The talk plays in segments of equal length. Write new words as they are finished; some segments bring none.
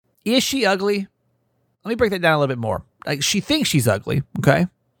Is she ugly? Let me break that down a little bit more. Like, she thinks she's ugly, okay?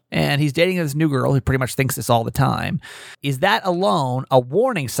 And he's dating this new girl who pretty much thinks this all the time. Is that alone a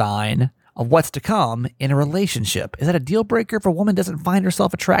warning sign of what's to come in a relationship? Is that a deal breaker if a woman doesn't find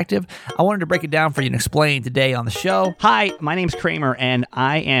herself attractive? I wanted to break it down for you and explain today on the show. Hi, my name's Kramer, and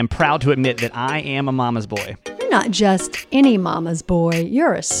I am proud to admit that I am a mama's boy. You're not just any mama's boy,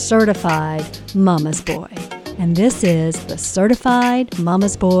 you're a certified mama's boy. And this is the Certified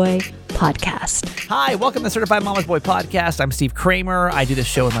Mama's Boy Podcast. Hi, welcome to the Certified Mama's Boy Podcast. I'm Steve Kramer. I do this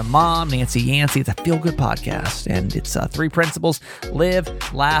show with my mom, Nancy Yancey. It's a feel-good podcast, and it's three principles: live,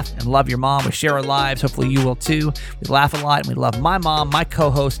 laugh, and love your mom. We share our lives. Hopefully you will too. We laugh a lot, and we love my mom, my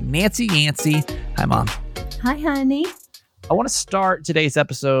co-host, Nancy Yancey. Hi, Mom. Hi, honey. I want to start today's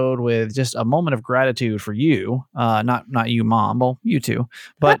episode with just a moment of gratitude for you. Not you, Mom. Well, you too,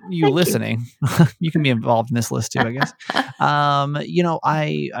 but you listening. You can be involved in this list too, I guess.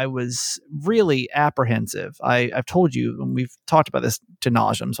 I was really apprehensive. I've told you, and we've talked about this to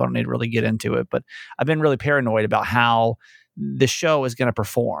nauseam, so I don't need to really get into it, but I've been really paranoid about how the show is going to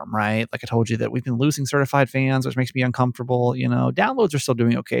perform, right? Like I told you that we've been losing certified fans, which makes me uncomfortable. Downloads are still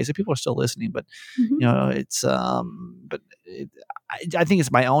doing okay, so people are still listening, but I think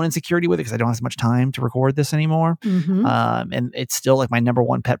it's my own insecurity with it because I don't have as much time to record this anymore. And it's still like my number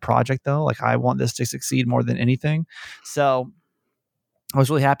one pet project though. Like I want this to succeed more than anything. So I was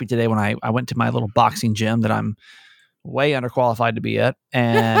really happy today when I went to my little boxing gym that I'm way underqualified to be at.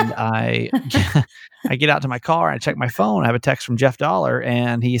 And I get out to my car and I check my phone. I have a text from Jeff Dollar,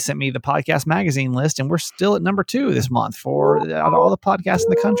 and he sent me the podcast magazine list, and we're still at number 2 this month for out of all the podcasts in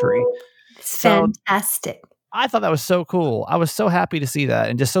the country. It's fantastic. I thought that was so cool. I was so happy to see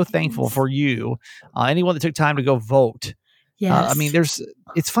that, and just so thankful for you. Anyone that took time to go vote. Yes.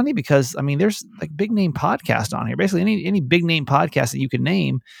 It's funny because there's like big name podcast on here. Basically any big name podcast that you can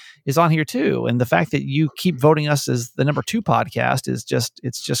name is on here too. And the fact that you keep voting us as the number 2 podcast is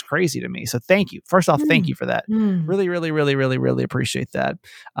it's just crazy to me. So thank you. First off, thank you for that. Really, really, really, really, really appreciate that.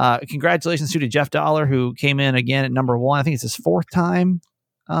 Congratulations to Jeff Dollar, who came in again at number 1. I think it's his 4th time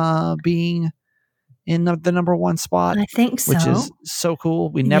being in the number 1 spot. I think so. Which is so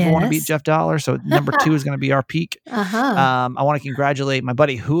cool. We never want to beat Jeff Dollar, so number 2 is going to be our peak. I want to congratulate my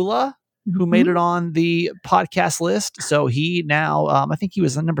buddy Hula, who made it on the podcast list. So he now, I think he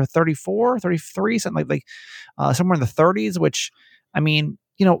was on number 34, 33, something like somewhere in the 30s, which,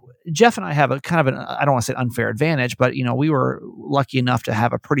 Jeff and I have a kind of I don't want to say unfair advantage, but, we were lucky enough to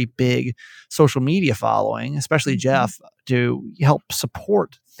have a pretty big social media following, especially Jeff, to help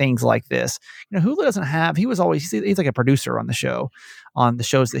support things like this. Hulu doesn't have, he's like a producer on the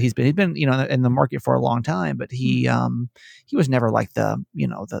shows that he's been, in the market for a long time, but he was never like the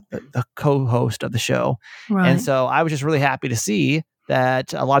co-host of the show. Right. And so I was just really happy to see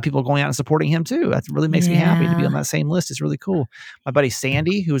that a lot of people are going out and supporting him too. That really makes me happy to be on that same list. It's really cool. My buddy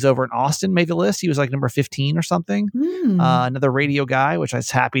Sandy, who's over in Austin, made the list. He was like number 15 or something. Another radio guy, which I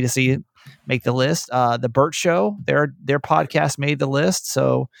was happy to see make the list. The Burt Show, their podcast made the list.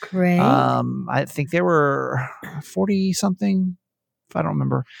 So great. I think there were 40 something, if I don't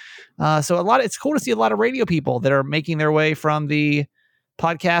remember. So it's cool to see a lot of radio people that are making their way from the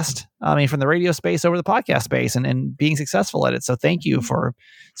podcast, from the radio space over the podcast space and being successful at it. So thank you for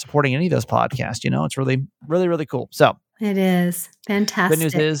supporting any of those podcasts. It's really, really, really cool. So it is fantastic. Good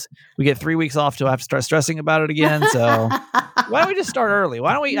news is we get 3 weeks off till I have to start stressing about it again. So why don't we just start early?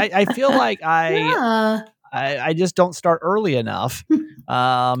 Why don't we, I feel like I just don't start early enough.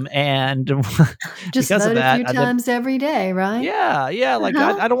 And just because vote of that, a few times every day, right? Yeah. Like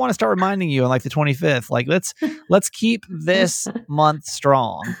I don't want to start reminding you on like the 25th. Like let's keep this month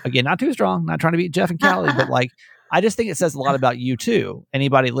strong. Again, not too strong. Not trying to beat Jeff and Callie, but like I just think it says a lot about you too.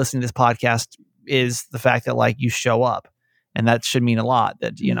 Anybody listening to this podcast is the fact that like you show up, and that should mean a lot.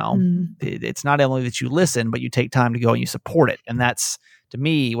 That it's not only that you listen, but you take time to go and you support it, and that's to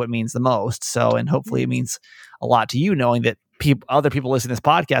me what means the most. So, and hopefully it means a lot to you knowing that other people listening to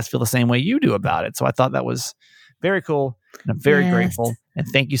this podcast feel the same way you do about it. So I thought that was very cool, and I'm very grateful. And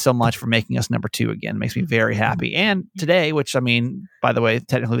thank you so much for making us number 2 again. It makes me very happy. And today, which by the way,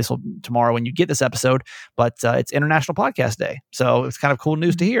 technically this will tomorrow when you get this episode, but it's International Podcast Day. So it's kind of cool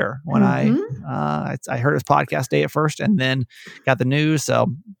news to hear when I heard it was podcast day at first and then got the news.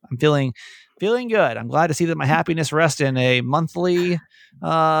 So I'm feeling good. I'm glad to see that my happiness rests in a monthly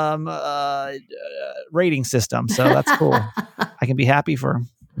rating system. So that's cool. I can be happy for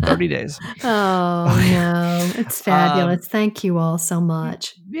 30 days. Oh, no. It's fabulous. Thank you all so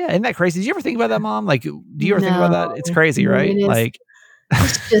much. Yeah. Isn't that crazy? Did you ever think about that, Mom? Like, do you ever think about that? It's crazy, right? It is, like,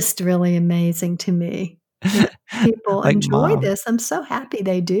 it's just really amazing to me. People Like enjoy Mom. this. I'm so happy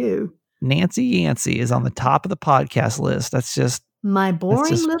they do. Nancy Yancey is on the top of the podcast list. That's just My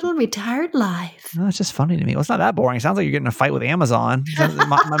boring little retired life. no, it's just funny to me. Well, it's not that boring. It sounds like you're getting in a fight with Amazon.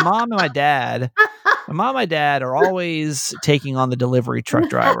 My mom and my dad are always taking on the delivery truck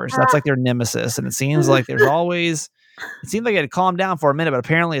drivers. That's like their nemesis. And it seems like it seemed like it had calmed down for a minute, but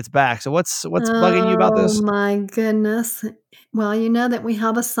apparently it's back. So what's bugging you about this? Oh my goodness. Well, you know that we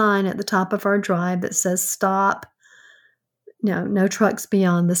have a sign at the top of our drive that says stop. No trucks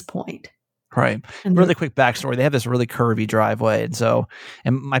beyond this point. Right. And really quick backstory. They have this really curvy driveway.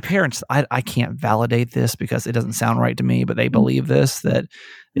 And my parents, I can't validate this because it doesn't sound right to me, but they believe this, that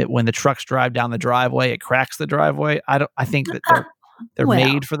when the trucks drive down the driveway, it cracks the driveway. I think that they're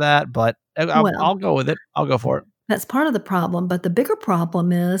made for that, but I'll go with it. I'll go for it. That's part of the problem. But the bigger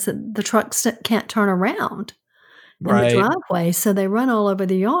problem is that the trucks can't turn around in the driveway. So they run all over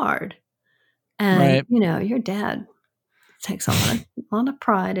the yard. And, your dad takes a lot of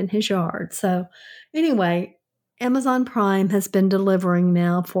pride in his yard. So anyway, Amazon Prime has been delivering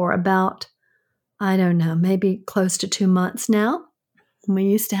now for about, I don't know, maybe close to 2 months now. We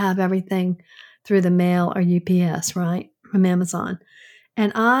used to have everything through the mail or UPS, right, from Amazon.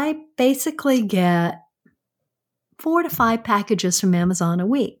 And I basically get 4 to 5 packages from Amazon a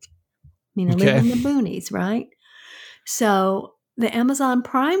week. Living in the boonies, right? So the Amazon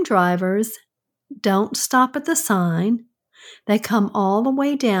Prime drivers don't stop at the sign. They come all the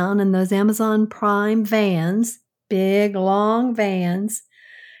way down in those Amazon Prime vans, big, long vans,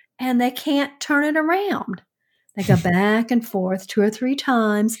 and they can't turn it around. They go back and forth 2 or 3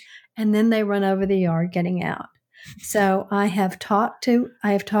 times, and then they run over the yard getting out. So I have talked to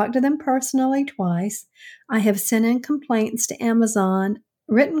them personally twice. I have sent in complaints to Amazon,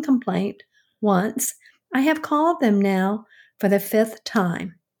 written complaint once. I have called them now for the 5th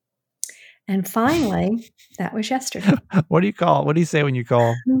time. And finally, that was yesterday. What do you call? What do you say when you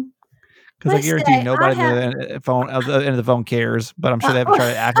call? Because I guarantee nobody at the end of the phone cares, but I'm sure they have to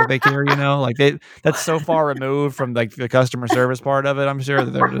try to act like they care, that's so far removed from like the customer service part of it. I'm sure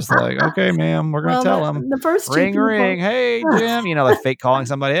that they're just like, okay, ma'am, we're going to tell them. The first ring. Hey, Jim, like fake calling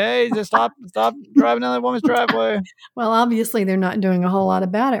somebody. Hey, just stop driving down that woman's driveway. Well, obviously they're not doing a whole lot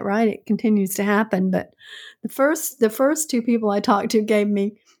about it, right? It continues to happen. But the first 2 people I talked to gave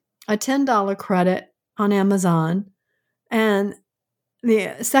me a $10 credit on Amazon, and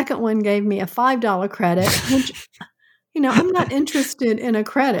the second one gave me a $5 credit, which, I'm not interested in a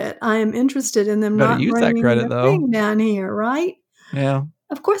credit. I am interested in them not use bringing that credit, the thing down here, right? Yeah.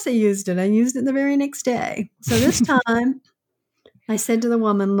 Of course I used it. I used it the very next day. So this time I said to the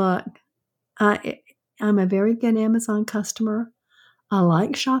woman, look, I'm a very good Amazon customer. I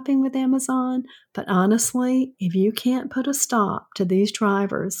like shopping with Amazon, but honestly, if you can't put a stop to these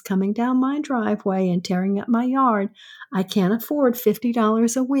drivers coming down my driveway and tearing up my yard, I can't afford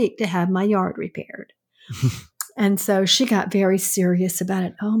 $50 a week to have my yard repaired. And so she got very serious about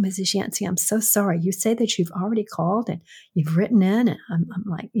it. Oh, Mrs. Yancey, I'm so sorry. You say that you've already called and you've written in. And I'm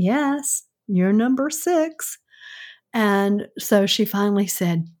like, yes, you're number 6. And so she finally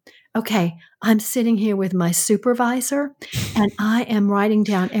said, okay, I'm sitting here with my supervisor and I am writing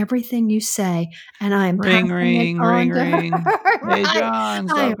down everything you say and I am passing it on to her. Hey, John,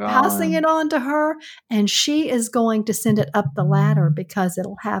 I am passing it on to her and she is going to send it up the ladder because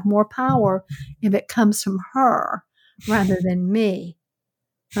it'll have more power if it comes from her rather than me.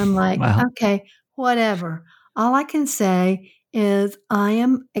 I'm like, okay, whatever. All I can say is I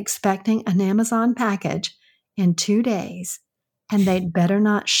am expecting an Amazon package in 2 days. And they'd better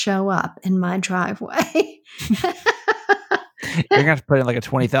not show up in my driveway. You're going to have to put in like a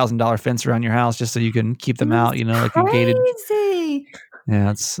 $20,000 fence around your house just so you can keep them out, like a gated. Crazy. Yeah,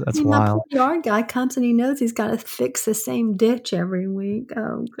 that's wild. My poor yard guy comes and he knows he's got to fix the same ditch every week.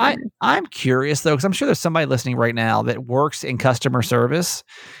 Oh, I'm curious though, because I'm sure there's somebody listening right now that works in customer service.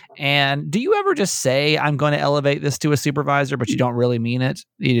 And do you ever just say, I'm going to elevate this to a supervisor, but you don't really mean it?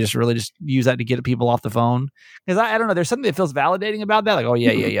 You just really just use that to get people off the phone? Because I don't know, there's something that feels validating about that. Like, oh,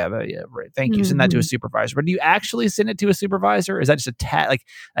 yeah, right. Thank you. Send that to a supervisor. But do you actually send it to a supervisor? Or is that just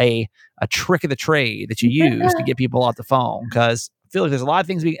a trick of the trade that you use to get people off the phone? Because I feel like there's a lot of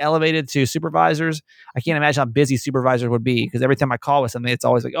things being elevated to supervisors. I can't imagine how busy supervisors would be, because every time I call with something, it's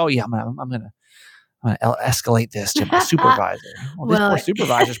always like, oh yeah, I'm gonna escalate this to my supervisor. Well, this poor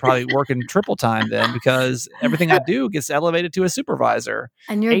supervisor is probably working triple time then, because everything I do gets elevated to a supervisor.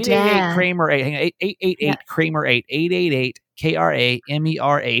 And your 888 Kramer 8. Hang on, 888 Kramer 8. 888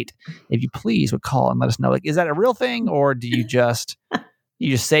 KRAMER8. If you please would call and let us know. Like, is that a real thing, or do you just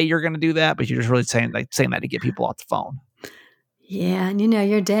say you're going to do that, but you're just really saying that to get people off the phone? Yeah, and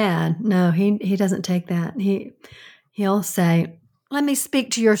your dad, no, he doesn't take that. He'll say, "Let me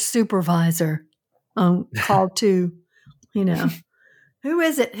speak to your supervisor on call 2." Who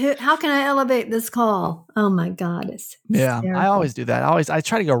is it? How can I elevate this call? Oh my God, it's hysterical. I always do that. I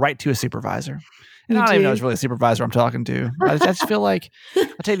try to go right to a supervisor. And You I don't even know do? it's really a supervisor I'm talking to. I just feel like, I'll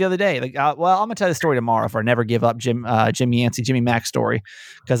tell you the other day, like, I'm going to tell you the story tomorrow for Never Give Up, Jimmy Mack story.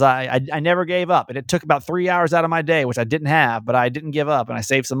 Because I never gave up. And it took about 3 hours out of my day, which I didn't have, but I didn't give up and I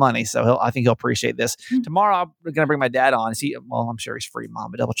saved some money. So I think he'll appreciate this. Tomorrow, I'm going to bring my dad on. I'm sure he's free,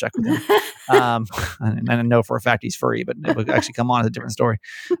 Mom, but double check with him. And I know for a fact he's free, but it would actually come on as a different story.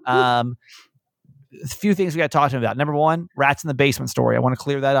 A few things we got to talk to him about. Number one, rats in the basement story. I want to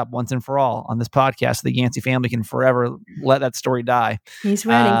clear that up once and for all on this podcast so the Yancey family can forever let that story die. He's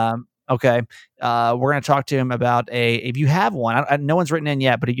ready. Okay. We're going to talk to him about if you have one, no one's written in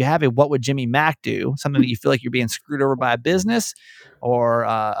yet, but if you have what would Jimmy Mack do? Something that you feel like you're being screwed over by a business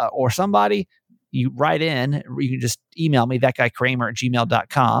or somebody, you write in, you can just email me,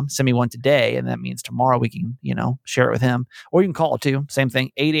 thatguykramer@gmail.com. Send me one today. And that means tomorrow we can, share it with him, or you can call it too. Same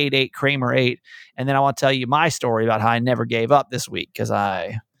thing, 888-KRAMER8. And then I want to tell you my story about how I never gave up this week because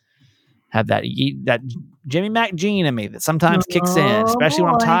I have that Jimmy Mack gene in me that sometimes kicks in, especially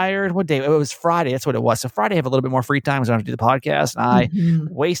when I'm tired. What day? It was Friday. That's what it was. So Friday I have a little bit more free time because I don't have to do the podcast. And I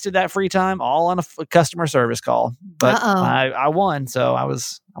wasted that free time all on a customer service call. But I won, so I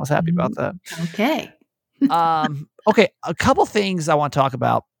was happy about that. Okay. Okay. A couple things I want to talk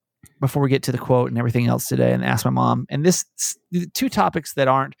about before we get to the quote and everything else today and ask my mom. And this 2 topics that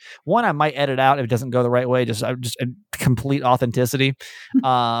aren't one, I might edit out if it doesn't go the right way, just a complete authenticity.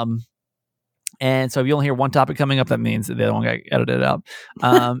 And so if you only hear one topic coming up, that means that the other one got edited out.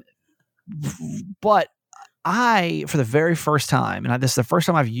 But for the very first time, and this is the first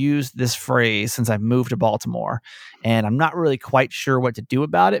time I've used this phrase since I've moved to Baltimore, and I'm not really quite sure what to do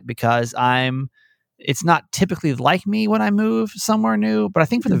about it because it's not typically like me when I move somewhere new, but I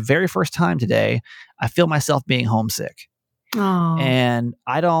think for the very first time today, I feel myself being homesick. Oh. And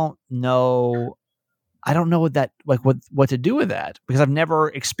I don't know what that, like what to do with that because I've never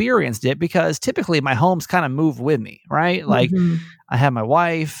experienced it because typically my homes kind of move with me, right? Like I have my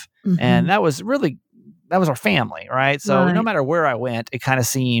wife and that was our family, right? So no matter where I went, it kind of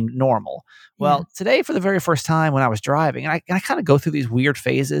seemed normal. Well, today for the very first time when I was driving, and I kind of go through these weird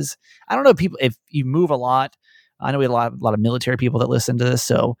phases. I don't know if you move a lot. I know we have a lot of military people that listen to this.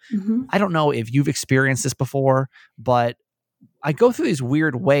 So I don't know if you've experienced this before, but I go through these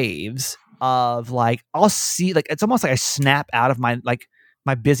weird waves of like, I'll see, like, it's almost like I snap out of my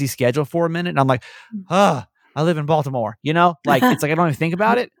busy schedule for a minute. And I'm like, I live in Baltimore, like, it's like, I don't even think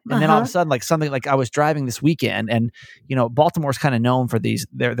about it. And then all of a sudden, like something like I was driving this weekend and, Baltimore's kind of known for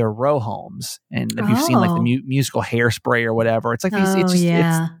their row homes. And if you've seen like the musical Hairspray or whatever, it's like these, they're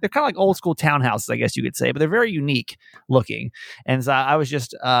kind of like old school townhouses, I guess you could say, but they're very unique looking. And so I was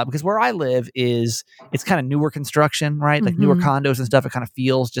just, because where I live it's kind of newer construction, right? Like newer condos and stuff. It kind of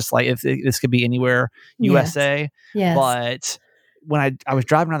feels just like if this could be anywhere USA. Yes. But when I was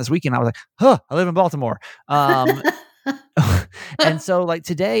driving around this weekend, I was like, I live in Baltimore. And so like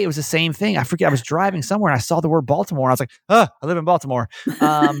today it was the same thing. I forget, I was driving somewhere and I saw the word Baltimore and I was like, I live in Baltimore.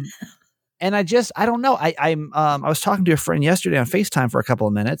 And I don't know. I was talking to a friend yesterday on FaceTime for a couple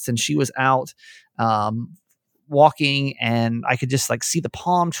of minutes and she was out, walking and I could just like see the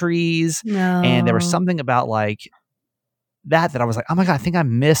palm trees. And there was something about like, that I was like, oh my God, I think I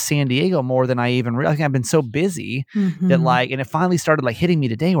miss San Diego more than I even realized. I've been so busy that like, and it finally started like hitting me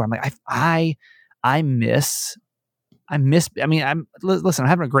today where I'm like, I miss, I mean, listen, I'm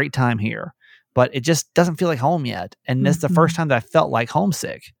having a great time here, but it just doesn't feel like home yet. And this is the first time that I felt like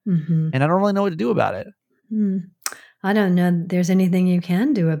homesick and I don't really know what to do about it. I don't know that there's anything you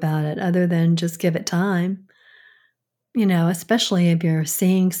can do about it other than just give it time. Especially if you're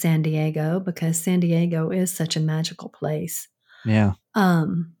seeing San Diego, because San Diego is such a magical place. Yeah.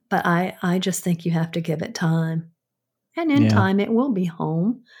 But I just think you have to give it time. And in time, it will be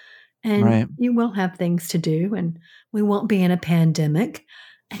home. And you will have things to do. And we won't be in a pandemic.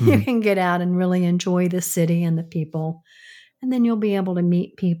 And you can get out and really enjoy the city and the people. And then you'll be able to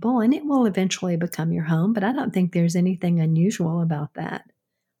meet people. And it will eventually become your home. But I don't think there's anything unusual about that.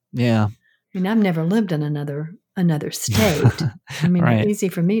 Yeah. I mean, I've never lived in another state. I mean, it's easy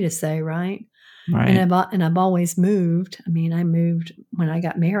for me to say, right? Right. And I've always moved. I mean, I moved when I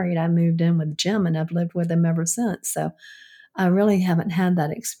got married. I moved in with Jim, and I've lived with him ever since. So I really haven't had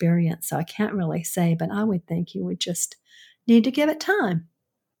that experience. So I can't really say, but I would think you would just need to give it time.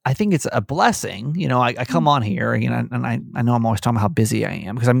 I think it's a blessing. You know, I come on here, you know, and I know I'm always talking about how busy I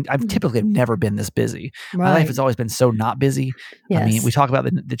am because I've typically never been this busy. Right. My life has always been so not busy. Yes. I mean, we talk about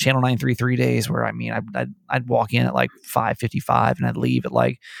the Channel 933 days where, I mean, I'd walk in at like 5:55 and I'd leave at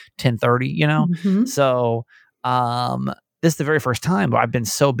like 10:30, you know? Mm-hmm. So, this is the very first time where I've been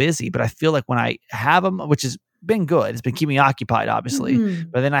so busy, but I feel like when I have them, which has been good, it's been keeping me occupied, obviously,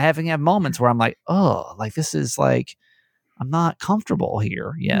 but then I have moments where I'm like, oh, like this is like, I'm not comfortable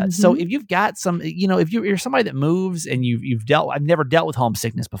here yet. So if you've got some, you know, if you're somebody that moves and I've never dealt with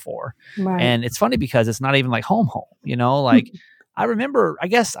homesickness before. Right. And it's funny because it's not even like home, you know, like I remember, I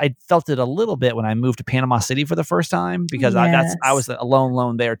guess I felt it a little bit when I moved to Panama City for the first time because I was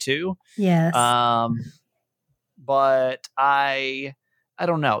alone there too. Yes. But I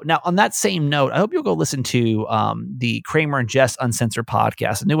don't know. Now, on that same note, I hope you'll go listen to the Kramer and Jess Uncensored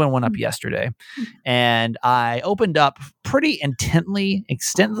podcast. A new one went up yesterday. And I opened up pretty intently,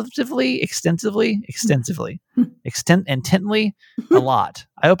 extensively, a lot.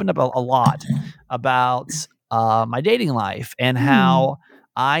 I opened up a lot about my dating life and how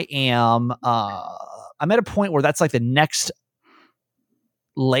I am, I'm at a point where that's like the next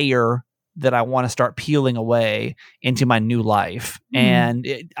layer that I want to start peeling away into my new life. And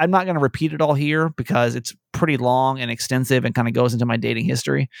I'm not going to repeat it all here because it's pretty long and extensive and kind of goes into my dating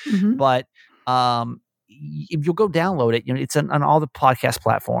history. But if you'll go download it, you know, it's on all the podcast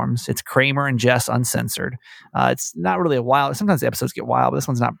platforms. It's Kramer and Jess Uncensored. It's not really a wild. Sometimes the episodes get wild, but this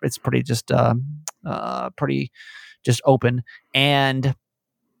one's not. It's pretty just pretty just open. And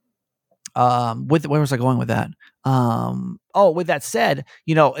where was I going with that? With that said,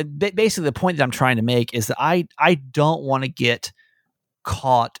 you know, basically the point that I'm trying to make is that I don't want to get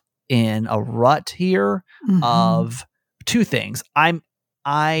caught in a rut here of two things.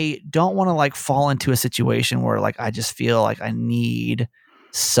 I don't want to like fall into a situation where like I just feel like I need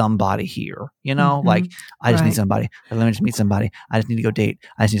somebody here, you know, like I just need somebody. Let me just meet somebody. I just need to go date.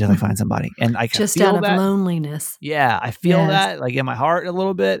 I just need to like find somebody. And I just feel out of that. Loneliness. Yeah, I feel that like in my heart a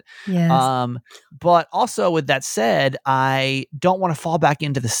little bit. Yes. But also with that said, I don't want to fall back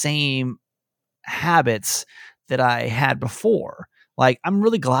into the same habits that I had before. Like I'm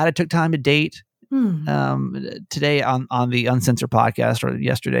really glad I took time to date. Today on the Uncensored podcast, or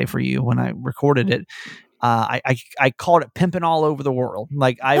yesterday for you when I recorded it. I called it pimping all over the world.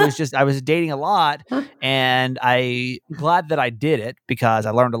 Like I was dating a lot, and I glad that I did it because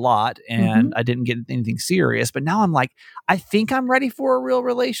I learned a lot and I didn't get anything serious. But now I'm like, I think I'm ready for a real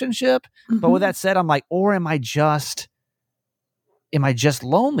relationship. But with that said, I'm like, or am I just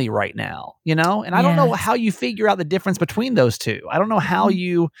lonely right now? You know? And I don't know how you figure out the difference between those two. I don't know how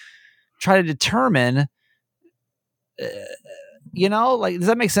you try to determine, you know, like, does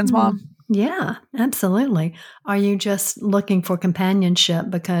that make sense, Mom? Yeah, absolutely. Are you just looking for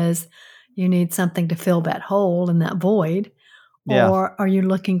companionship because you need something to fill that hole and that void? Yeah. Or are you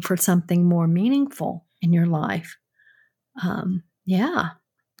looking for something more meaningful in your life? Yeah.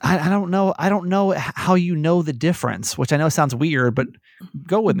 I don't know. I don't know how you know the difference, which I know sounds weird, but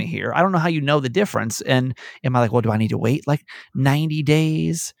go with me here. I don't know how you know the difference. And am I like, well, do I need to wait like 90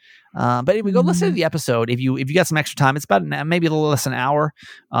 days? But anyway, go listen to the episode. If you got some extra time, it's about maybe a little less than an hour.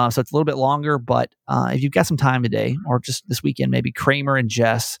 So it's a little bit longer, but if you've got some time today or just this weekend, maybe Kramer and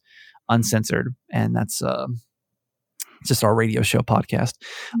Jess Uncensored. And that's just our radio show podcast.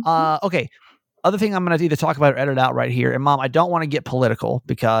 Okay. Other thing I'm going to either talk about or edit out right here. And Mom, I don't want to get political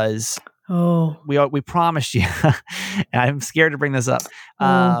because we promised you, and I'm scared to bring this up.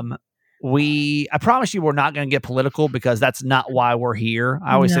 I promise you we're not going to get political because that's not why we're here.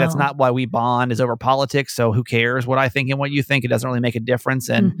 I always say that's not why we bond, is over politics. So who cares what I think and what you think? It doesn't really make a difference.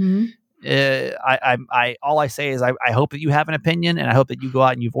 And all I say is I hope that you have an opinion, and I hope that you go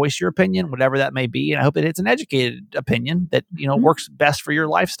out and you voice your opinion, whatever that may be. And I hope that it's an educated opinion that, you know, works best for your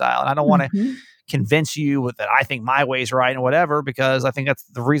lifestyle. And I don't want to convince you that I think my way is right and whatever, because I think that's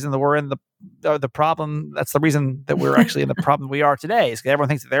the reason that we're in the problem. That's the reason that we're actually in the problem we are today, is because everyone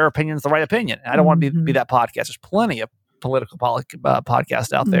thinks that their opinion is the right opinion. And I don't want to be that podcast. There's plenty of political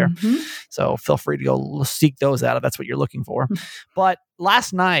podcasts out there. So feel free to go seek those out if that's what you're looking for. But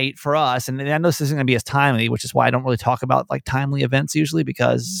last night for us, and I know this isn't going to be as timely, which is why I don't really talk about like timely events usually,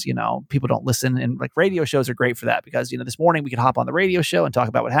 because, you know, people don't listen, and like radio shows are great for that because, you know, this morning we could hop on the radio show and talk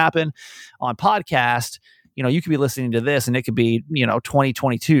about what happened. On podcast, you know, you could be listening to this and it could be, you know,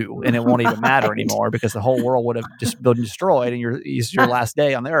 2022 and it won't even matter anymore because the whole world would have just been destroyed and it's your last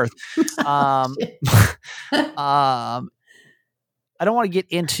day on the earth. I don't want to get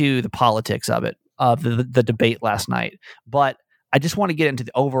into the politics of it, of the debate last night, but I just want to get into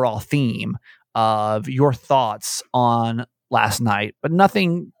the overall theme of your thoughts on last night, but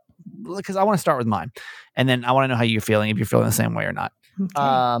nothing, because I want to start with mine. And then I want to know how you're feeling, if you're feeling the same way or not.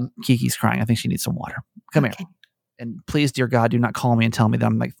 Okay. Kiki's crying. I think she needs some water. Come here. And please, dear God, do not call me and tell me that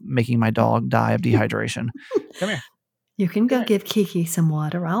I'm like making my dog die of dehydration. Come here. You can go give Kiki some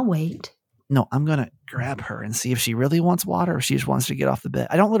water. I'll wait. No, I'm going to grab her and see if she really wants water or if she just wants to get off the bed.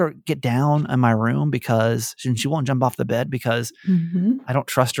 I don't let her get down in my room because she won't jump off the bed because I don't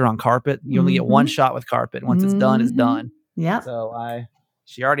trust her on carpet. You only get one shot with carpet. Once it's done, it's done. Yeah. So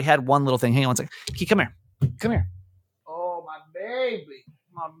she already had one little thing. Hang on one second. Kiki, come here. Come here. Oh, my baby.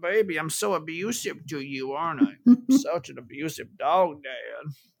 My baby. I'm so abusive to you, aren't I? Such an abusive dog,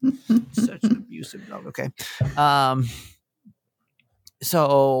 Dad. Such an abusive dog. Okay.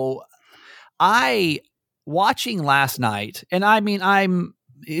 So watching last night, and I mean,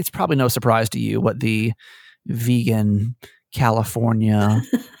 it's probably no surprise to you what the vegan California,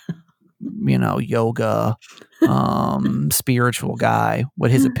 yoga, spiritual guy, what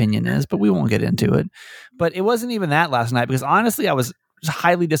his opinion is, but we won't get into it. But it wasn't even that last night because honestly, I was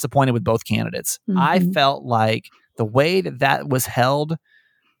highly disappointed with both candidates. I felt like the way that was held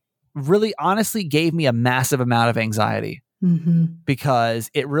really honestly gave me a massive amount of anxiety. Because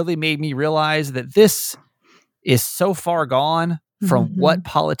it really made me realize that this is so far gone from what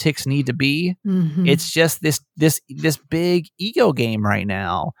politics need to be. It's just this big ego game right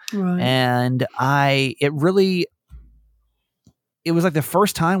now. Right. And it was like the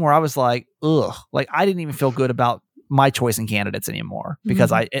first time where I was like, ugh, like I didn't even feel good about my choice in candidates anymore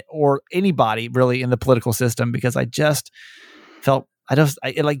because or anybody really in the political system, because I just felt,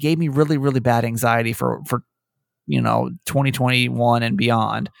 it like gave me really, really bad anxiety for 2021 and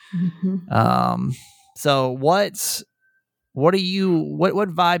beyond. So what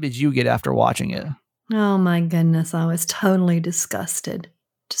vibe did you get after watching it? Oh my goodness. I was totally disgusted.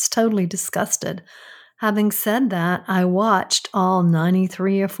 Just totally disgusted. Having said that, I watched all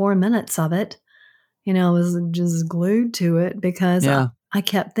 93 or 4 minutes of it. I was just glued to it because I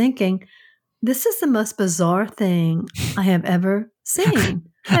kept thinking, this is the most bizarre thing I have ever seen.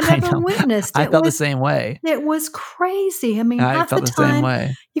 I've ever witnessed. I felt the same way. It was crazy. I mean, half the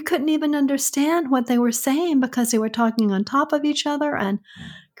time you couldn't even understand what they were saying because they were talking on top of each other. And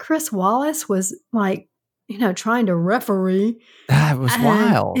Chris Wallace was like, trying to referee. It was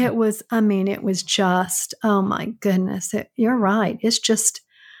wild. It was just, oh my goodness. You're right. It's just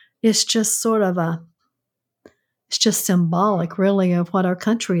sort of it's just symbolic really of what our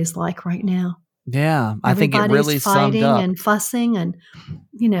country is like right now. Yeah, I think it really summed up. Fighting and fussing and,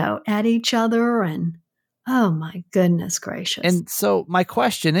 at each other and, oh my goodness gracious. And so my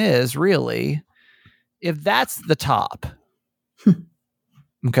question is really, if that's the top,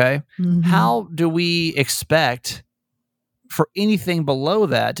 okay, how do we expect for anything below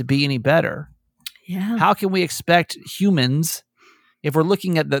that to be any better? Yeah. How can we expect humans, if we're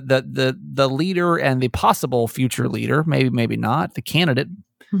looking at the leader and the possible future leader, maybe not, the candidate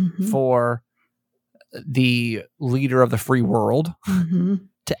for the leader of the free world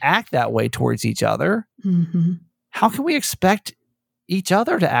to act that way towards each other, how can we expect each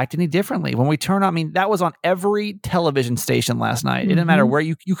other to act any differently when we turn on? I mean, that was on every television station last night. It didn't matter where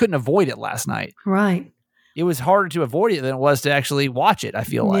you couldn't avoid it last night. Right. It was harder to avoid it than it was to actually watch it, I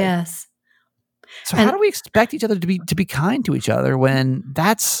feel like. Yes. So how do we expect each other to be kind to each other when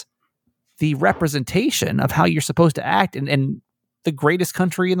that's the representation of how you're supposed to act and the greatest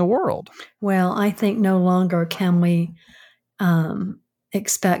country in the world? Well, I think no longer can we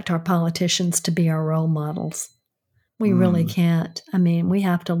expect our politicians to be our role models. We really can't. I mean, we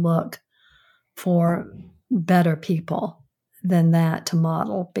have to look for better people than that to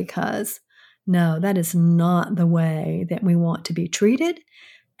model because, no, that is not the way that we want to be treated,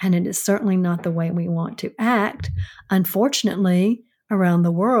 and it is certainly not the way we want to act. Unfortunately, around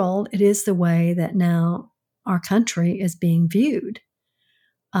the world, it is the way that now our country is being viewed.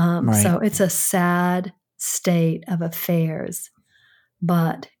 Right. So it's a sad state of affairs.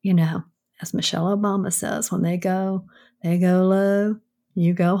 But, as Michelle Obama says, when they go low,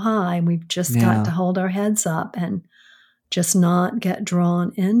 you go high. We've just got to hold our heads up and just not get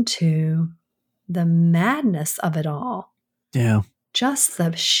drawn into the madness of it all. Yeah. Just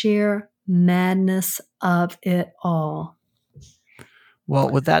the sheer madness of it all. Well,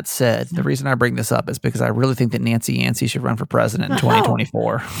 with that said, the reason I bring this up is because I really think that Nancy Yancey should run for president in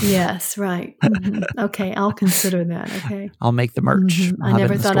 2024. Yes, right. Okay, I'll consider that. Okay. I'll make the merch. I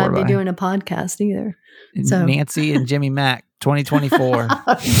never thought I'd be doing a podcast either. So Nancy and Jimmy Mack, 2024.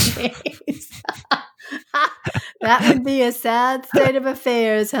 Oh, That would be a sad state of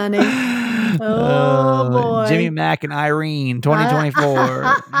affairs, honey. Oh, boy. Jimmy Mack and Irene,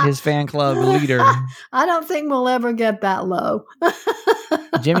 2024, his fan club leader. I don't think we'll ever get that low.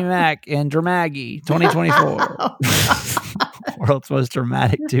 Jimmy Mack and Dramaggy, 2024. World's most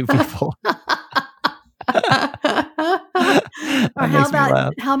dramatic two people. Or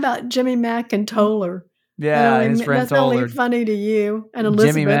how about Jimmy Mack and Toller? Yeah, his friend that's Toller. Only funny to you and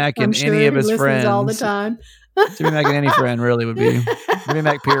Elizabeth. Jimmy Mack and any of his friends all the time. Jimmy Mack and any friend really would be Jimmy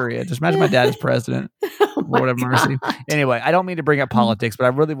Mack. Period. Just imagine my dad as president. Lord have mercy. Anyway, I don't mean to bring up politics,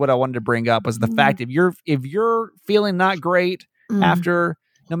 but what I wanted to bring up was the fact if you're feeling not great after,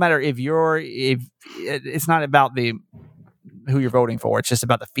 no matter if it's not about who you're voting for, it's just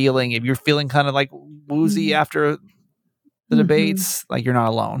about the feeling. If you're feeling kind of like woozy after the debates, like you're not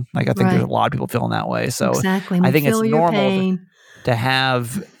alone. Like I think there's a lot of people feeling that way. So exactly. I think it's normal to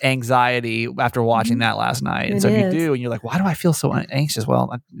have anxiety after watching that last night. And so if you do, and you're like, why do I feel so anxious?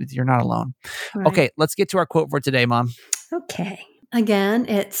 Well, you're not alone. Right. Okay, let's get to our quote for today, Mom. Okay. Again,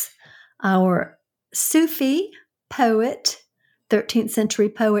 it's our Sufi poet, 13th century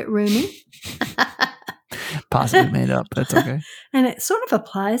poet Rumi. Possibly made up. That's okay. And it sort of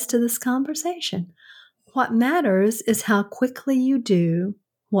applies to this conversation. What matters is how quickly you do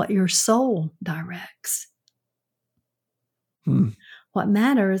what your soul directs. What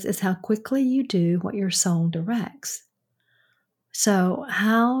matters is how quickly you do what your soul directs. So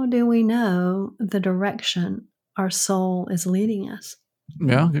how do we know the direction our soul is leading us?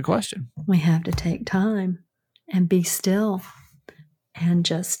 Yeah, good question. We have to take time and be still and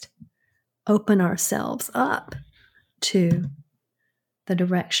just open ourselves up to the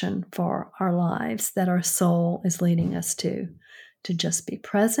direction for our lives that our soul is leading us to just be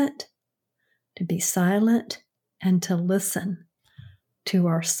present, to be silent, and to listen to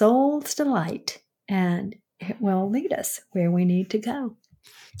our soul's delight, and it will lead us where we need to go.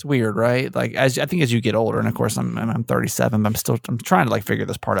 It's weird, right? Like I think as you get older, and of course I'm 37, but I'm trying to like figure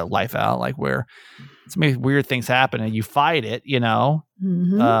this part of life out, like where so many weird things happen and you fight it, and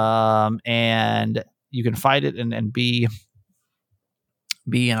you can fight it and be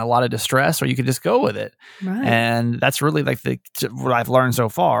in a lot of distress, or you can just go with it. Right. And that's really like what I've learned so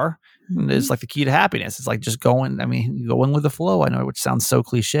far is like the key to happiness. It's like just going with the flow. I know, which sounds so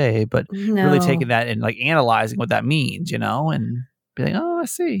cliche, but really taking that and like analyzing what that means, and be like, oh, I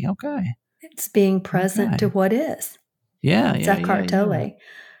see. Okay. It's being present to what is. Yeah. Eckhart Tolle.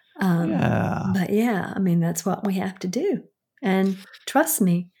 But yeah, that's what we have to do. And trust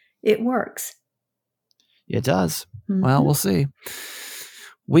me, it works. It does. Well, we'll see.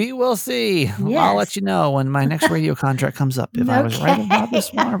 We will see. Yes. I'll let you know when my next radio contract comes up if I was right about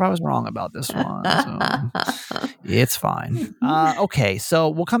this one or if I was wrong about this one. So it's fine. Okay, so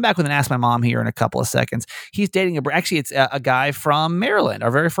we'll come back with an Ask My Mom here in a couple of seconds. He's dating it's a guy from Maryland.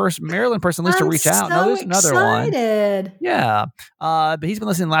 Our very first Maryland person, at least, to reach out. No, there's another one. Yeah, but he's been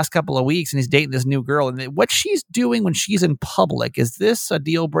listening the last couple of weeks, and he's dating this new girl. And what she's doing when she's in public, is this a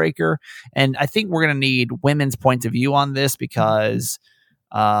deal breaker? And I think we're going to need women's points of view on this because.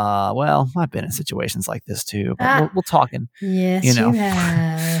 I've been in situations like this too, but we'll talk in, yes, you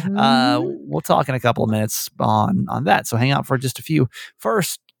have. We'll talk in a couple of minutes on that. So hang out for just a few.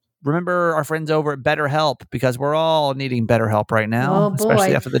 First, remember our friends over at BetterHelp, because we're all needing better help right now,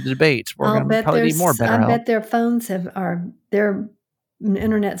 especially after the debate. We're going to probably need more BetterHelp. I bet their phones their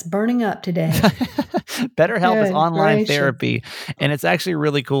internet's burning up today. BetterHelp is online therapy, and it's actually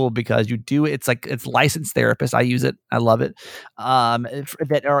really cool because it's licensed therapists. I use it. I love it.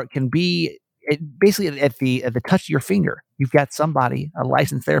 Can be basically at the touch of your finger. You've got somebody, a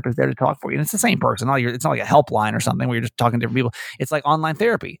licensed therapist there to talk for you. And it's the same person. It's not like a helpline or something where you're just talking to different people. It's like online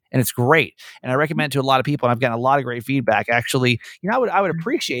therapy, and it's great. And I recommend it to a lot of people, and I've gotten a lot of great feedback. Actually, I would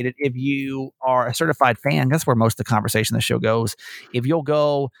appreciate it if you are a certified fan. That's where most of the conversation of the show goes. If you'll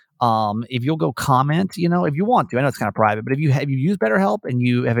go comment, if you want to. I know it's kind of private, but if you use BetterHelp and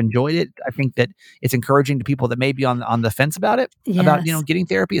you have enjoyed it, I think that it's encouraging to people that may be on the fence about it, about getting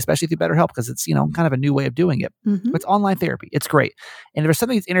therapy, especially through BetterHelp, because it's kind of a new way of doing it. It's online therapy. It's great. And if there's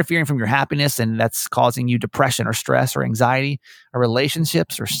something that's interfering from your happiness and that's causing you depression or stress or anxiety or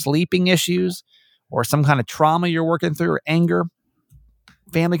relationships or sleeping issues or some kind of trauma you're working through or anger,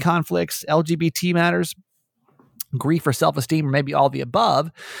 family conflicts, LGBT matters, grief or self-esteem, or maybe all the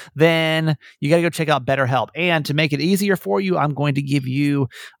above, then you got to go check out BetterHelp. And to make it easier for you, I'm going to give you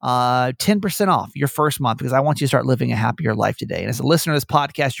 10% off your first month, because I want you to start living a happier life today. And as a listener to this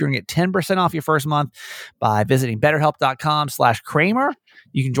podcast, you're going to get 10% off your first month by visiting betterhelp.com/Kramer.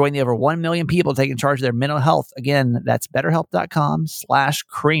 You can join the over 1 million people taking charge of their mental health. Again, that's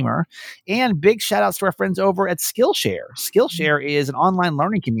betterhelp.com/Kramer. And big shout outs to our friends over at Skillshare. Skillshare is an online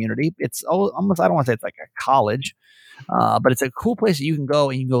learning community. It's almost, I don't want to say it's like a college, but it's a cool place that you can go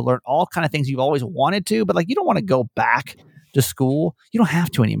and you can go learn all kind of things you've always wanted to, but like you don't want to go back to school. You don't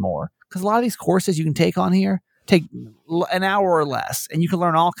have to anymore because a lot of these courses you can take on here take an hour or less, and you can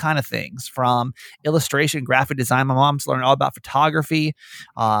learn all kind of things from illustration, graphic design. My mom's learning all about photography,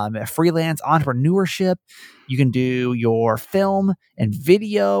 freelance entrepreneurship. You can do your film and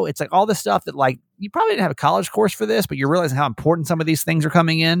video. It's like all this stuff that like you probably didn't have a college course for this, but you're realizing how important some of these things are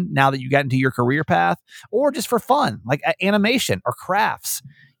coming in now that you got into your career path, or just for fun, like animation or crafts.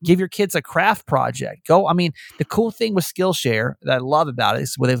 Give your kids a craft project. The cool thing with Skillshare that I love about it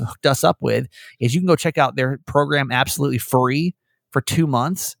is what they've hooked us up with is you can go check out their program absolutely free for 2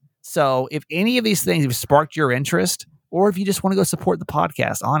 months. So if any of these things have sparked your interest, or if you just want to go support the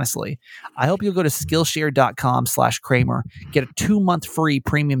podcast, honestly, I hope you'll go to Skillshare.com/Kramer, get a 2-month free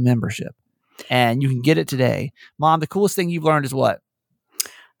premium membership, and you can get it today. Mom, the coolest thing you've learned is what?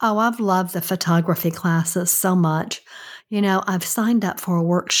 Oh, I've loved the photography classes so much. I've signed up for a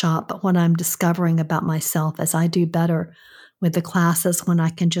workshop, but what I'm discovering about myself is I do better with the classes when I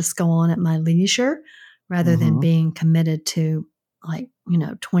can just go on at my leisure rather than being committed to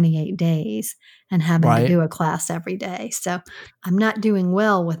 28 days and having to do a class every day. So I'm not doing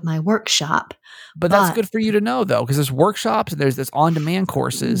well with my workshop. But that's good for you to know, though, because there's workshops and there's on-demand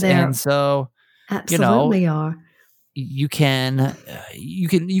courses. And so, absolutely are. You can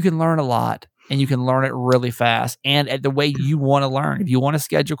learn a lot. And you can learn it really fast and at the way you want to learn. If you want to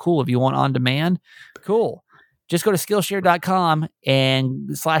schedule, cool. If you want on demand, cool. Just go to Skillshare.com and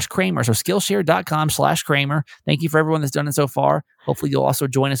 /Kramer. So Skillshare.com/Kramer. Thank you for everyone that's done it so far. Hopefully you'll also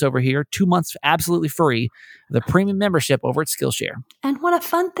join us over here. 2 months absolutely free. The premium membership over at Skillshare. And what a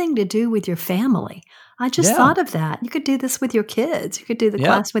fun thing to do with your family. I just thought of that. You could do this with your kids. You could do the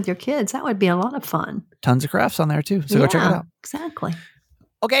class with your kids. That would be a lot of fun. Tons of crafts on there too. So go check it out. Exactly.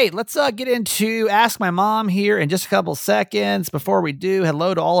 Okay, let's get into Ask My Mom here in just a couple seconds. Before we do,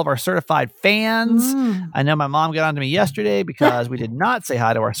 hello to all of our certified fans. I know my mom got on to me yesterday because we did not say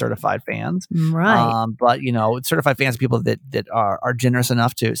hi to our certified fans. Right. But, certified fans are people that are generous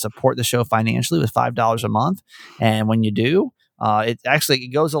enough to support the show financially with $5 a month. And when you do,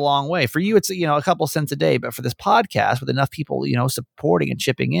 it goes a long way. For you, it's, a couple cents a day. But for this podcast, with enough people, supporting and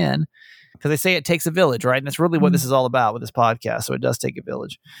chipping in, because they say it takes a village, right? And that's really what this is all about with this podcast. So it does take a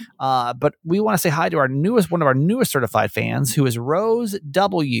village. But we want to say hi to one of our newest certified fans, who is Rose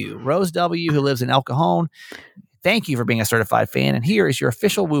W. Rose W, who lives in El Cajon. Thank you for being a certified fan. And here is your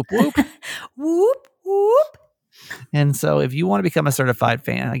official whoop whoop. Whoop whoop. And so if you want to become a certified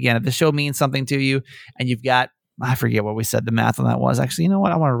fan, again, if the show means something to you and you've got, I forget what we said the math on that was. Actually, you know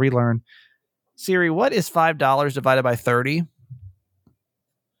what? I want to relearn. Siri, what is $5 divided by 30?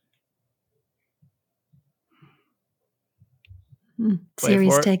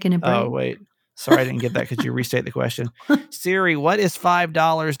 Siri's taking a break. Oh, wait. Sorry, I didn't get that because you restate the question. Siri, what is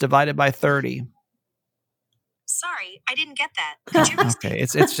 $5 divided by 30? Sorry, I didn't get that. Could you restate? Okay,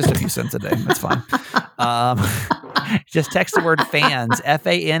 it's just a few cents a day. That's fine. Just text the word fans,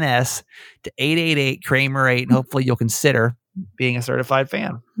 FANS, to 888-Kramer8, and hopefully you'll consider being a certified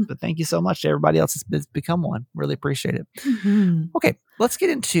fan. But thank you so much to everybody else that's become one. Really appreciate it. Okay, let's get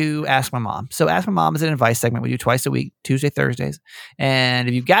into Ask My Mom. So Ask My Mom is an advice segment we do twice a week, Tuesday, Thursdays. And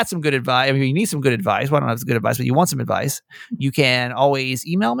if you've got some good advice, you need some good advice, well, I don't know if it's good advice, but you want some advice, you can always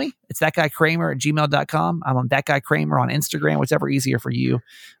email me. It's thatguykramer@gmail.com. I'm on thatguykramer on Instagram, whichever easier for you.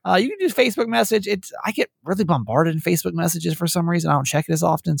 You can do Facebook message. I get really bombarded in Facebook messages for some reason. I don't check it as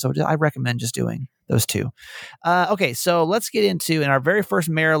often, so I recommend just doing those two. Okay, so let's get into our very first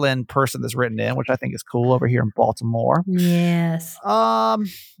Maryland person that's written in, which I think is cool, over here in Baltimore. Yes.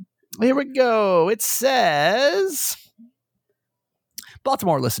 Here we go. It says,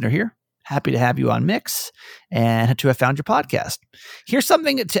 Baltimore listener here. Happy to have you on Mix and to have found your podcast. Here's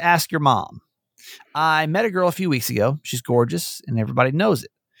something to ask your mom. I met a girl a few weeks ago. She's gorgeous and everybody knows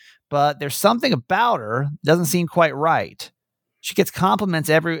it. But there's something about her that doesn't seem quite right. She gets compliments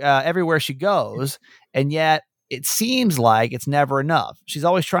everywhere she goes, and yet it seems like it's never enough. She's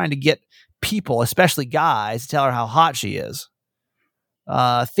always trying to get people, especially guys, to tell her how hot she is.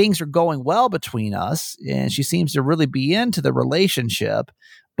 Things are going well between us, and she seems to really be into the relationship.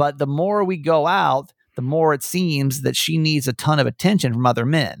 But the more we go out, the more it seems that she needs a ton of attention from other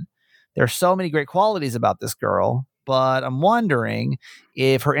men. There are so many great qualities about this girl, but I'm wondering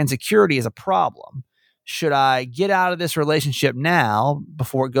if her insecurity is a problem. should I get out of this relationship now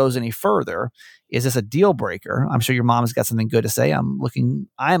before it goes any further? Is this a deal breaker? I'm sure your mom's got something good to say. I am looking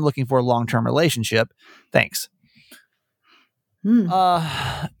for a long-term relationship. Thanks. Again,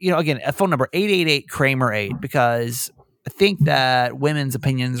 a phone number 888-Kramer-8, because I think that women's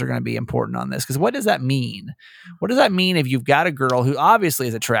opinions are going to be important on this. Because what does that mean? What does that mean if you've got a girl who obviously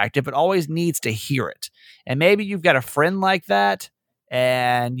is attractive but always needs to hear it? And maybe you've got a friend like that,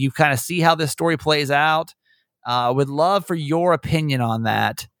 and you kind of see how this story plays out. Would love for your opinion on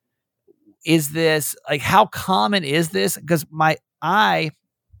that. Is this like, how common is this? Because after I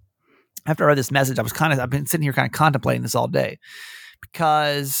read this message, I've been sitting here kind of contemplating this all day,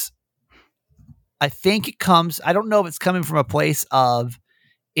 because I think I don't know if it's coming from a place of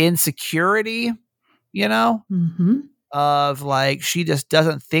insecurity, of like, she just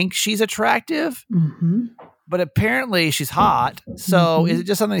doesn't think she's attractive. But apparently she's hot. So is it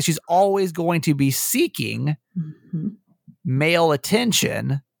just something that she's always going to be seeking male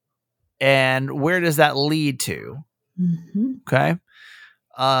attention? And where does that lead to? Okay.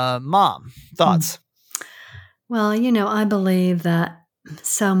 Mom, thoughts? Well, I believe that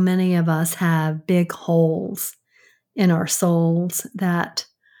so many of us have big holes in our souls that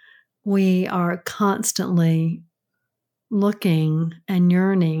we are constantly looking and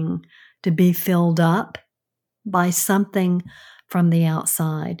yearning to be filled up by something from the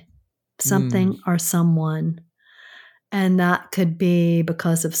outside, something or someone. And that could be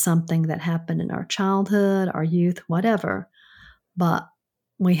because of something that happened in our childhood, our youth, whatever. But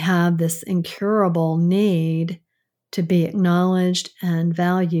we have this incurable need to be acknowledged and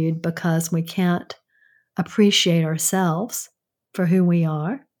valued because we can't appreciate ourselves for who we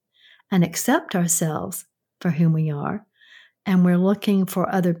are and accept ourselves for who we are. And we're looking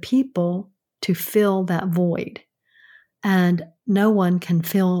for other people to fill that void. And no one can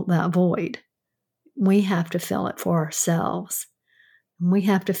fill that void. We have to fill it for ourselves. We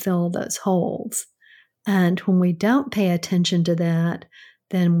have to fill those holes. And when we don't pay attention to that,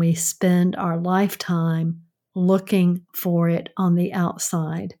 then we spend our lifetime looking for it on the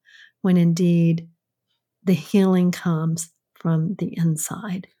outside, when indeed the healing comes from the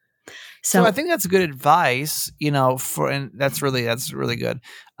inside. So I think that's good advice, and that's really good.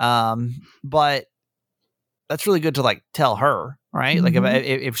 But that's really good to like tell her, right? Like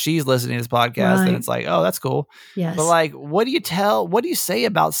if she's listening to this podcast, then it's like, oh, that's cool. Yes. But like, what do you say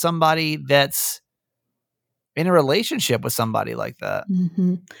about somebody that's in a relationship with somebody like that?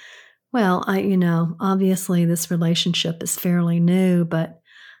 Well, obviously this relationship is fairly new, but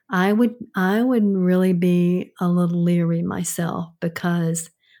I would really be a little leery myself,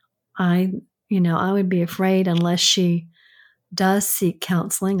 because I would be afraid, unless she does seek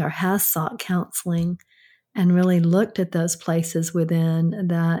counseling or has sought counseling and really looked at those places within,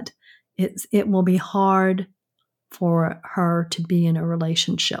 that it will be hard for her to be in a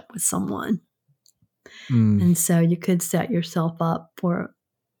relationship with someone. And so you could set yourself up for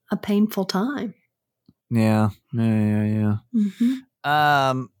a painful time. Yeah. I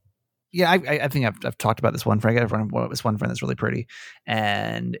think I've talked about this one friend. I got this one friend that's really pretty,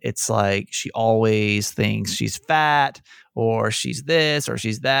 and it's like she always thinks she's fat, or she's this, or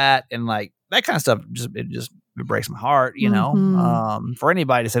she's that, and like that kind of stuff just breaks my heart, for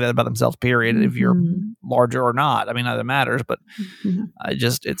anybody to say that about themselves, period. If you're larger or not, I mean, not that it matters, but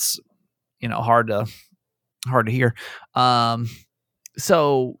it's hard to hear.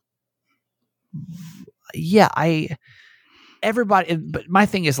 So yeah, but my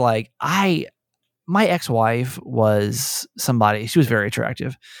thing is like, my ex-wife was somebody, she was very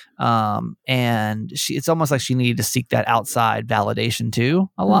attractive. And it's almost like she needed to seek that outside validation too,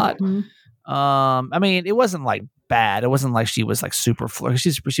 a lot. I mean, it wasn't like bad. It wasn't like she was like super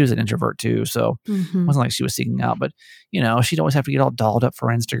she was an introvert too. So it wasn't like she was seeking out, but she'd always have to get all dolled up for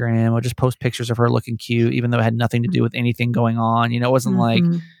Instagram, or just post pictures of her looking cute, even though it had nothing to do with anything going on. It wasn't like,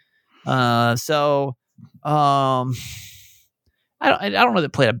 I don't know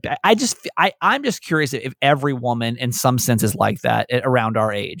that played I'm just curious if every woman in some sense is like that around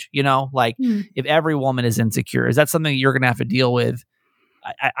our age, if every woman is insecure, is that something you're going to have to deal with?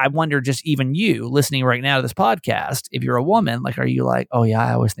 I wonder, just even you listening right now to this podcast, if you're a woman, like, are you like, oh yeah,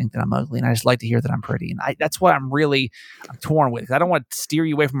 I always think that I'm ugly and I just like to hear that I'm pretty. And that's what I'm torn with. I don't want to steer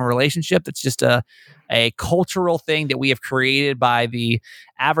you away from a relationship. That's just a cultural thing that we have created by the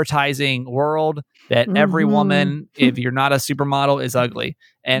advertising world, that every woman, if you're not a supermodel, is ugly.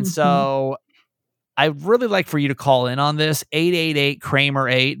 And so I'd really like for you to call in on this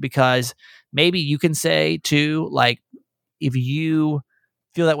 888-Kramer-8, because maybe you can say too, like, if you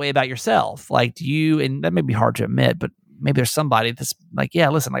feel that way about yourself, like, and that may be hard to admit, but maybe there's somebody that's like, yeah,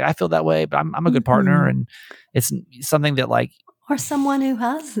 listen, like I feel that way, but I'm a good partner, and it's something that like, or someone who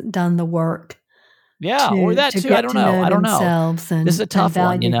has done the work. Yeah, or that too. I don't know. And, this is a tough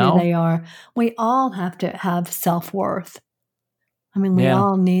one, who they are. We all have to have self-worth. I mean, we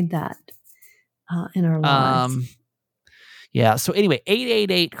all need that in our lives. Yeah. So anyway,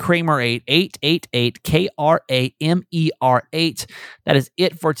 888-KRAMER-8, 888-KRAMER-8. That is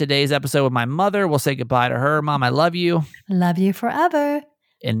it for today's episode with my mother. We'll say goodbye to her. Mom, I love you. Love you forever.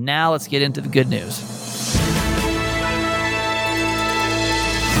 And now let's get into the good news.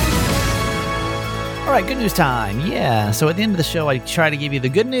 All right, good news time. Yeah. So at the end of the show, I try to give you the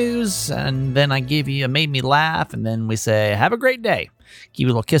good news, and then I give you a made me laugh, and then we say, have a great day. Give you a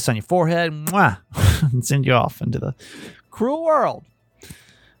little kiss on your forehead, mwah, and send you off into the cruel world.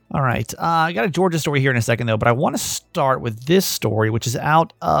 All right. I got a Georgia story here in a second, though, but I want to start with this story, which is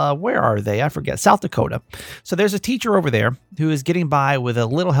out, where are they? I forget. South Dakota. So there's a teacher over there who is getting by with a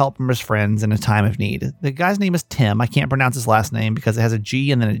little help from his friends in a time of need. The guy's name is Tim. I can't pronounce his last name because it has a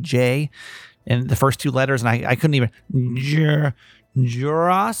G and then a J in the first two letters, and I couldn't even...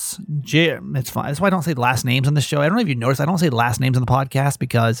 Juras? It's fine. That's why I don't say last names on the show. I don't know if you noticed, I don't say last names on the podcast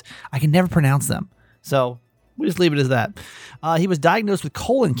because I can never pronounce them. So we just leave it as that. He was diagnosed with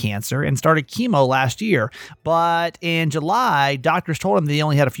colon cancer and started chemo last year, but in July, doctors told him that he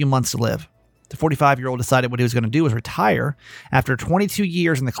only had a few months to live. The 45-year-old decided what he was going to do was retire after 22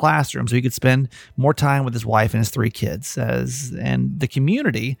 years in the classroom so he could spend more time with his wife and his 3 kids. And the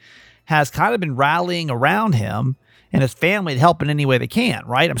community has kind of been rallying around him and his family to help in any way they can,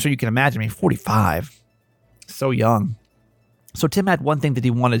 right? I'm sure you can imagine. 45, so young. So Tim had one thing that he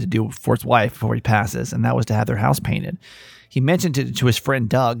wanted to do for his wife before he passes, and that was to have their house painted. He mentioned it to his friend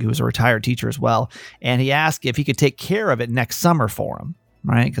Doug, who was a retired teacher as well, and he asked if he could take care of it next summer for him,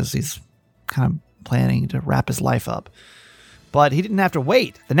 right? Because he's kind of planning to wrap his life up. But he didn't have to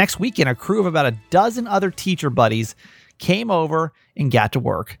wait. The next weekend, a crew of about a dozen other teacher buddies came over and got to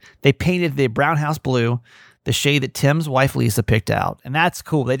work. They painted the brown house blue, the shade that Tim's wife Lisa picked out. And that's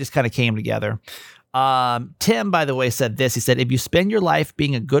cool. They just kind of came together. Tim, by the way, said this. He said, if you spend your life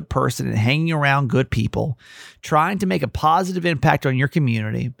being a good person and hanging around good people, trying to make a positive impact on your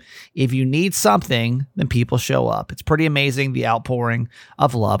community, if you need something, then people show up. It's pretty amazing, the outpouring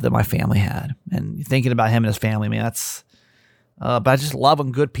of love that my family had. And thinking about him and his family, man, that's, but I just love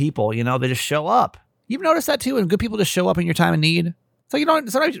when good people, they just show up. You've noticed that too, when good people just show up in your time of need? So,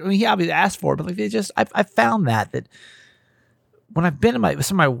 sometimes he obviously asked for it, but like I've found that when I've been in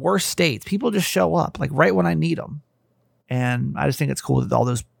some of my worst states, people just show up like right when I need them. And I just think it's cool that all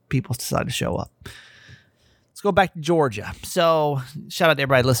those people decide to show up. Let's go back to Georgia. So shout out to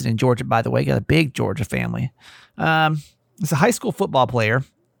everybody listening in Georgia, by the way. Got a big Georgia family. It's a high school football player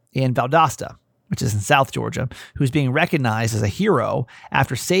in Valdosta, which is in South Georgia, who's being recognized as a hero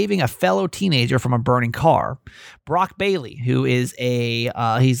after saving a fellow teenager from a burning car. Brock Bailey, who is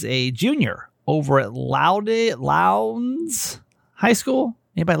he's a junior over at Lowndes High School.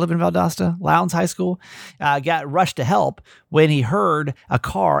 Anybody live in Valdosta? Lowndes High School? Got rushed to help when he heard a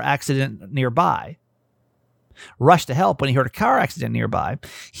car accident nearby.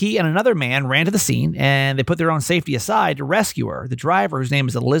 He and another man ran to the scene, and they put their own safety aside to rescue her. The driver, whose name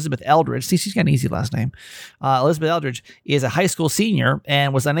is Elizabeth Eldridge, see, she's got an easy last name. Elizabeth Eldridge is a high school senior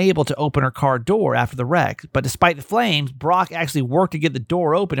and was unable to open her car door after the wreck. But despite the flames, Brock actually worked to get the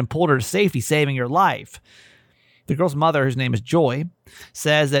door open and pulled her to safety, saving her life. The girl's mother, whose name is Joy,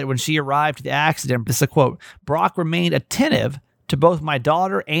 says that when she arrived to the accident, this is a quote, Brock remained attentive to both my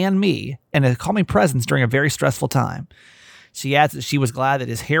daughter and me, and a calming presence during a very stressful time. She adds that she was glad that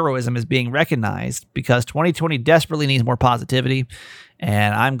his heroism is being recognized because 2020 desperately needs more positivity,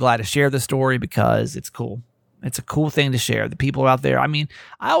 and I'm glad to share this story because it's cool. It's a cool thing to share. The people out there, I mean,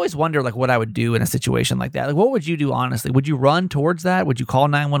 I always wonder like what I would do in a situation like that. Like, what would you do, honestly? Would you run towards that? Would you call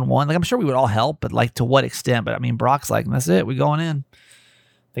 911? Like, I'm sure we would all help, but like to what extent? But I mean, Brock's like, that's it. We're going in.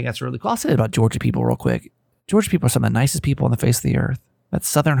 I think that's really cool. I'll say it about Georgia people real quick. Georgia people are some of the nicest people on the face of the earth. That's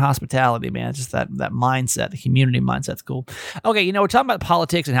Southern hospitality, man. It's just that mindset, the community mindset's cool. Okay, we're talking about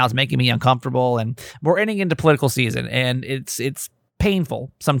politics and how it's making me uncomfortable, and we're ending into political season, and it's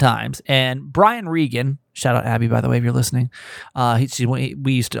painful sometimes. And Brian Regan, shout out Abby, by the way, if you're listening.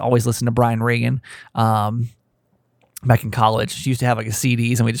 We used to always listen to Brian Regan back in college. She used to have like a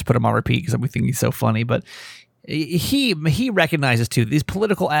CDs, and we just put them on repeat because we think he's so funny, but he recognizes too these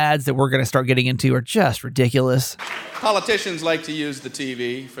political ads that we're going to start getting into are just ridiculous. Politicians like to use the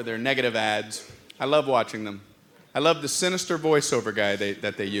TV for their negative ads. I love watching them. I love the sinister voiceover guy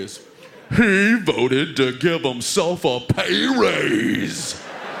that they use. He voted to give himself a pay raise.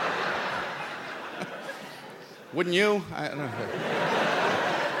 Wouldn't you? I don't know.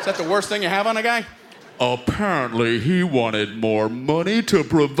 Is that the worst thing you have on a guy? Apparently, he wanted more money to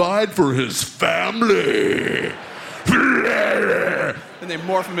provide for his family. And they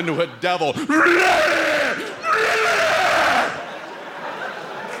morph him into a devil.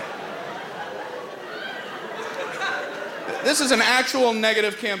 This is an actual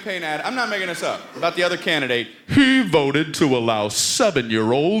negative campaign ad. I'm not making this up. About the other candidate. He voted to allow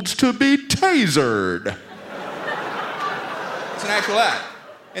 7-year-olds to be tasered. It's an actual ad.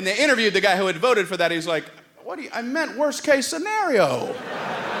 And they interviewed the guy who had voted for that. He's like, I meant worst case scenario.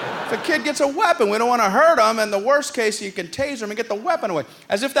 If a kid gets a weapon, we don't want to hurt him, and the worst case, you can taser him and get the weapon away.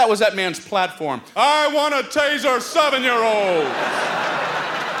 As if that was that man's platform. I want to taser 7-year-olds.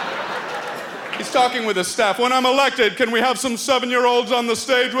 He's talking with his staff. When I'm elected, can we have some 7-year-olds on the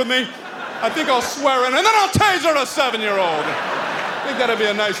stage with me? I think I'll swear in, and then I'll taser a 7-year-old. I think that'd be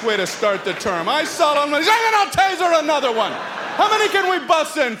a nice way to start the term. I solemnly say, and I'll taser another one. How many can we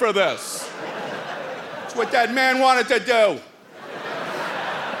bust in for this? That's what that man wanted to do.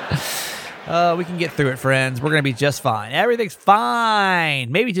 We can get through it, friends. We're going to be just fine. Everything's fine.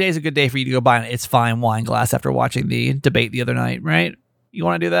 Maybe today's a good day for you to go buy an It's Fine wine glass after watching the debate the other night, right? You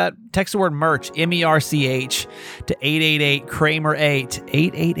want to do that? Text the word merch, MERCH, to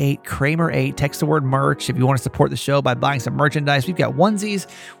 888-KRAMER8. 888-KRAMER8. Text the word merch if you want to support the show by buying some merchandise. We've got onesies,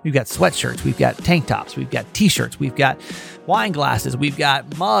 we've got sweatshirts, we've got tank tops, we've got t-shirts, we've got wine glasses, we've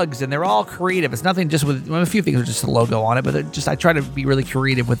got mugs, and they're all creative. It's nothing just with, a few things are just a logo on it, but I try to be really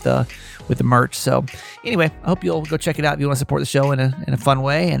creative with the merch. So anyway, I hope you'll go check it out if you want to support the show in a fun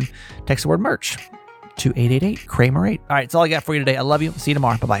way, and text the word merch to 888-KRAMER8. All right, that's all I got for you today. I love you. See you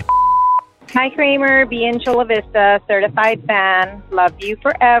tomorrow. Bye-bye. Hi, Kramer. Be in Chula Vista, certified fan. Love you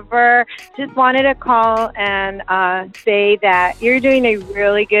forever. Just wanted to call and say that you're doing a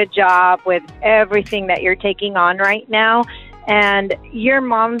really good job with everything that you're taking on right now. And your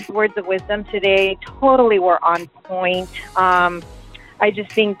mom's words of wisdom today totally were on point. I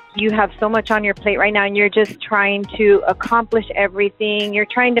just think you have so much on your plate right now, and you're just trying to accomplish everything. You're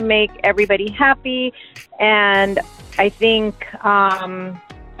trying to make everybody happy. And I think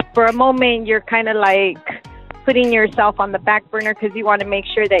for a moment, you're kind of like putting yourself on the back burner because you want to make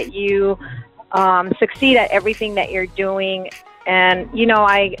sure that you succeed at everything that you're doing. And, you know,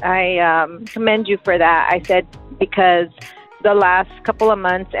 I commend you for that. I said because the last couple of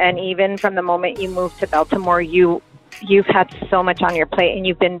months and even from the moment you moved to Baltimore, you've had so much on your plate and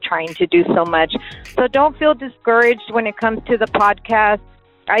you've been trying to do so much. So don't feel discouraged when it comes to the podcast.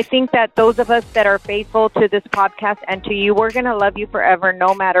 I think that those of us that are faithful to this podcast and to you, we're going to love you forever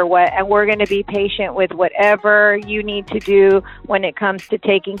no matter what. And we're going to be patient with whatever you need to do when it comes to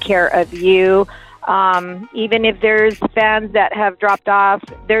taking care of you. Even if there's fans that have dropped off,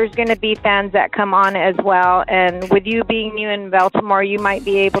 there's going to be fans that come on as well. And with you being new in Baltimore, you might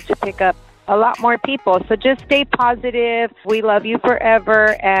be able to pick up a lot more people. So just stay positive. We love you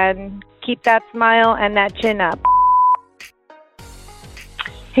forever and keep that smile and that chin up.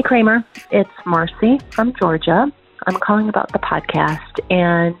 Hey, Kramer. It's Marcy from Georgia. I'm calling about the podcast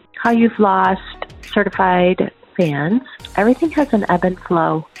and how you've lost certified fans. Everything has an ebb and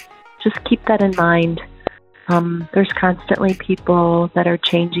flow. Just keep that in mind. There's constantly people that are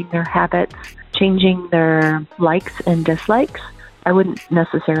changing their habits, changing their likes and dislikes. I wouldn't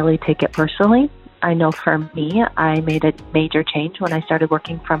necessarily take it personally. I know for me, I made a major change when I started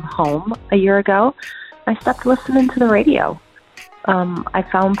working from home a year ago. I stopped listening to the radio. I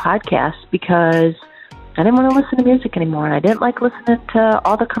found podcasts because I didn't want to listen to music anymore. And I didn't like listening to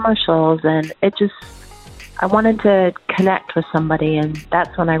all the commercials. And I wanted to connect with somebody. And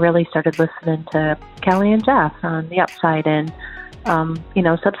that's when I really started listening to Kelly and Jeff on the Upside. And,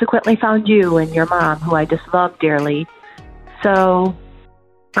 subsequently found you and your mom, who I just love dearly. So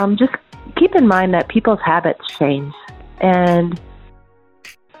just keep in mind that people's habits change, and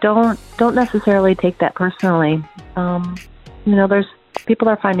don't necessarily take that personally. There's people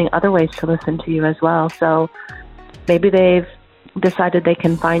are finding other ways to listen to you as well. So maybe they've decided they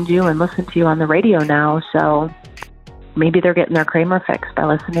can find you and listen to you on the radio now. So maybe they're getting their Kramer fix by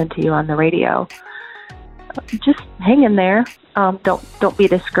listening to you on the radio. Just hang in there. Don't be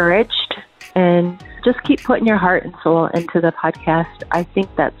discouraged, and just keep putting your heart and soul into the podcast. I think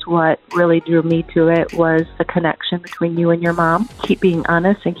that's what really drew me to it, was the connection between you and your mom. Keep being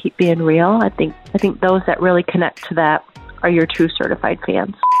honest and keep being real. I think those that really connect to that are your true certified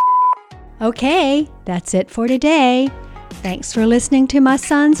fans. Okay, that's it for today. Thanks for listening to my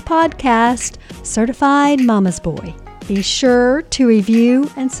son's podcast, Certified Mama's Boy. Be sure to review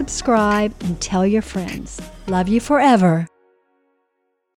and subscribe and tell your friends. Love you forever.